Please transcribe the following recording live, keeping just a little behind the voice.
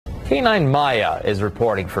K-9 Maya is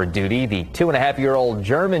reporting for duty. The 2.5-year-old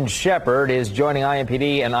German Shepherd is joining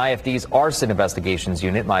IMPD and IFD's arson investigations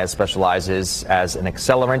unit. Maya specializes as an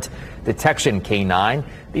accelerant detection K-9.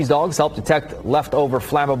 These dogs help detect leftover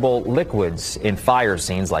flammable liquids in fire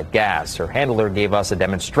scenes like gas. Her handler gave us a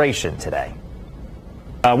demonstration today.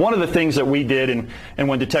 One of the things that we did, and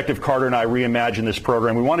when Detective Carter and I reimagined this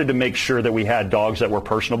program, we wanted to make sure that we had dogs that were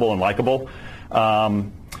personable and likable.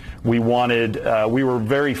 We were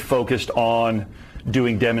very focused on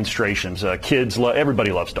doing demonstrations.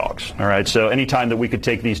 Everybody loves dogs, all right? So anytime that we could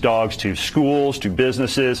take these dogs to schools, to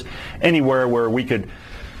businesses, anywhere where we could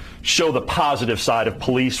show the positive side of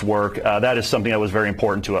police work, that is something that was very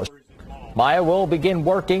important to us. Maya will begin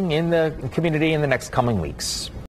working in the community in the next coming weeks.